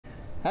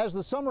As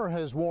the summer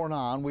has worn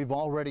on, we've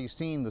already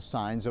seen the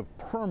signs of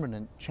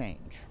permanent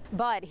change.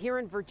 But here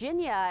in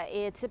Virginia,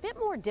 it's a bit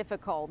more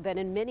difficult than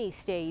in many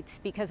states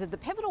because of the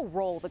pivotal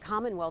role the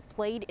Commonwealth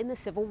played in the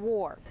Civil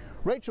War.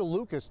 Rachel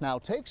Lucas now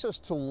takes us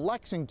to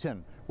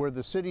Lexington, where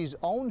the city's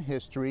own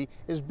history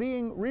is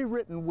being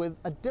rewritten with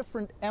a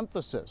different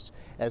emphasis,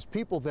 as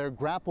people there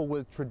grapple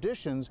with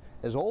traditions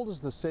as old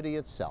as the city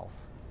itself.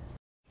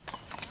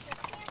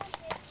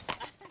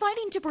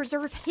 Fighting to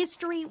preserve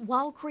history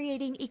while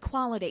creating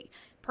equality.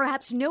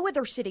 Perhaps no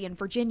other city in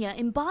Virginia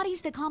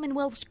embodies the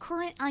Commonwealth's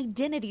current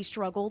identity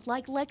struggle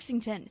like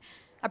Lexington,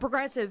 a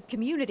progressive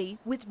community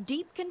with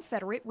deep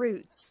Confederate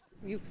roots.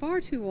 You far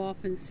too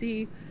often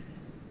see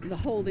the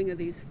holding of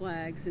these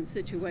flags in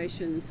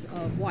situations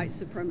of white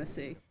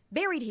supremacy.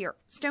 Buried here,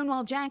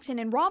 Stonewall Jackson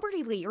and Robert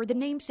E. Lee are the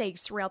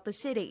namesakes throughout the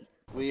city.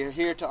 We are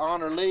here to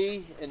honor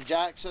Lee and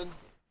Jackson.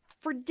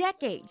 For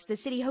decades, the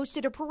city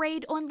hosted a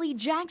parade on Lee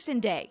Jackson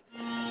Day,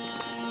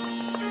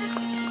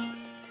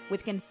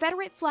 with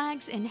Confederate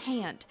flags in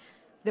hand.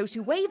 Those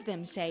who wave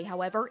them say,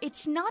 however,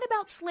 it's not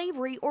about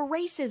slavery or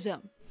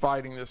racism.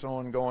 Fighting this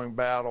ongoing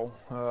battle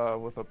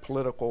with a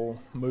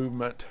political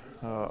movement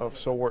of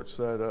sorts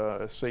that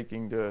is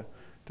seeking to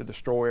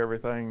destroy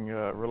everything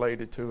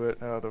related to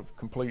it out of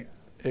complete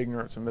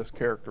ignorance and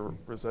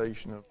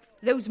mischaracterization.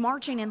 Those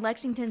marching in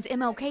Lexington's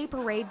MLK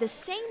parade the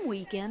same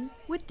weekend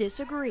would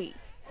disagree.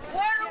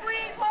 What are we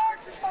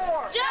marching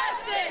for?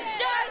 Justice!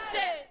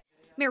 Justice!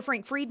 Mayor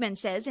Frank Friedman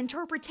says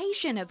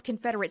interpretation of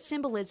Confederate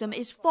symbolism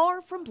is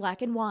far from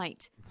black and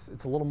white.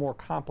 It's a little more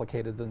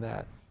complicated than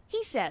that.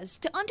 He says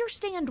to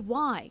understand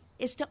why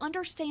is to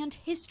understand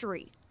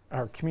history.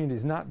 Our community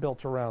is not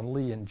built around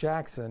Lee and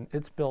Jackson.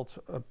 It's built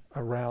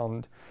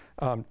around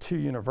two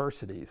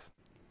universities.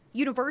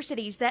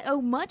 Universities that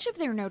owe much of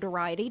their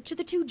notoriety to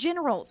the two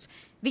generals.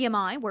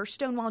 VMI, where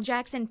Stonewall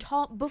Jackson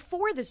taught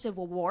before the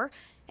Civil War,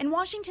 and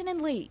Washington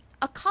and Lee,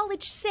 a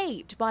college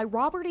saved by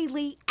Robert E.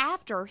 Lee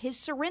after his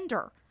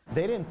surrender.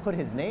 They didn't put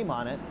his name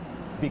on it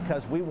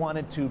because we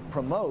wanted to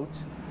promote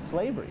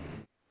slavery.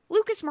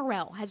 Lucas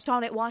Morrell has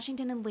taught at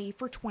Washington and Lee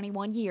for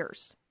 21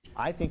 years.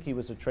 I think he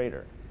was a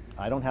traitor.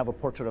 I don't have a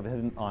portrait of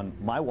him on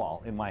my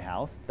wall in my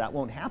house. That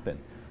won't happen.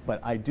 But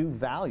I do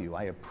value,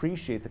 I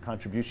appreciate the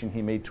contribution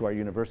he made to our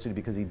university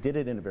because he did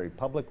it in a very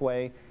public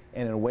way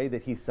and in a way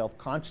that he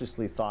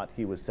self-consciously thought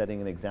he was setting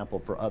an example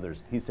for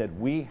others. He said,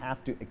 we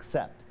have to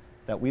accept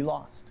that we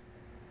lost.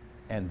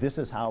 And this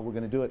is how we're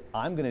going to do it.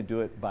 I'm going to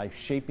do it by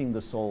shaping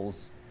the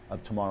souls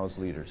of tomorrow's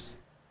leaders.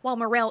 While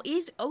Morrell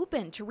is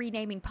open to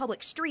renaming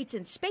public streets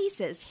and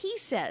spaces, he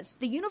says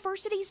the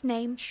university's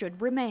name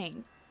should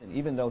remain. And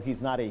even though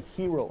he's not a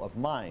hero of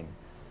mine,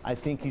 I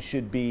think he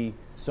should be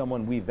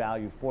someone we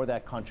value for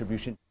that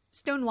contribution.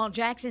 Stonewall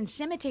Jackson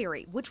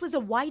Cemetery, which was a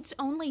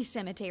whites-only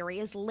cemetery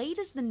as late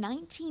as the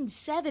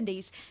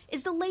 1970s,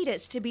 is the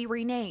latest to be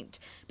renamed.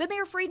 But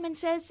Mayor Friedman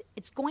says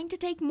it's going to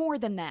take more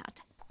than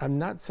that. I'm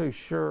not so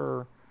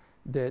sure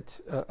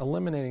that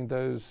eliminating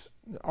those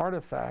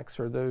artifacts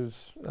or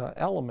those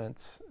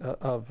elements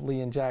of Lee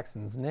and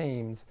Jackson's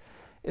names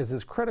is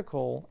as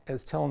critical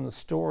as telling the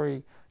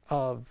story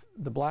of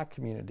the black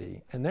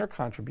community and their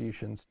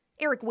contributions.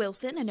 Eric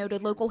Wilson, a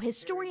noted local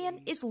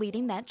historian, is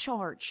leading that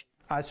charge.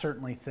 I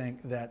certainly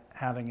think that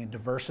having a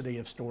diversity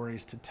of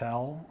stories to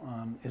tell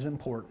is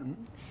important.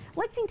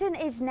 Lexington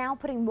is now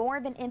putting more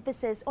of an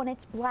emphasis on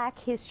its black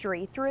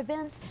history through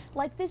events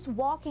like this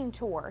walking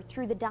tour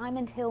through the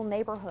Diamond Hill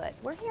neighborhood.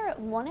 We're here at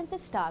one of the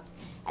stops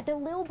at the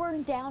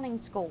Lilburn Downing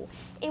School.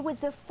 It was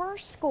the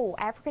first school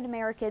African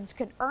Americans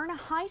could earn a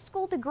high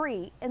school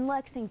degree in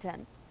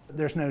Lexington.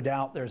 There's no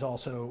doubt there's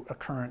also a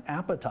current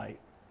appetite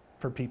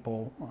for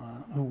people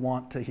who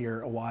want to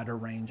hear a wider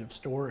range of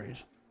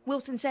stories.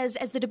 Wilson says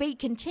as the debate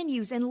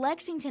continues and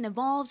Lexington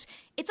evolves,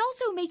 it's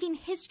also making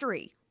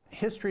history.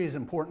 History is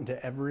important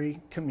to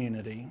every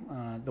community,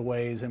 the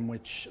ways in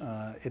which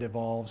it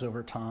evolves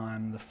over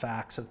time, the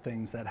facts of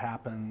things that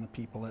happen, the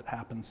people it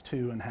happens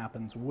to and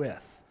happens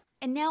with.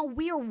 And now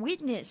we are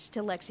witness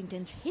to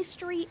Lexington's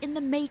history in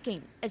the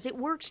making as it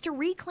works to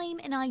reclaim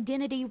an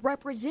identity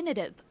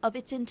representative of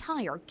its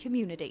entire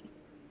community.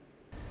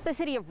 The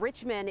city of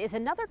Richmond is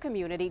another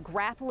community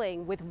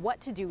grappling with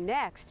what to do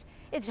next.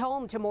 It's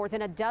home to more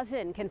than a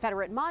dozen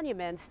Confederate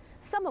monuments,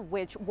 some of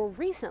which were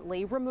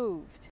recently removed.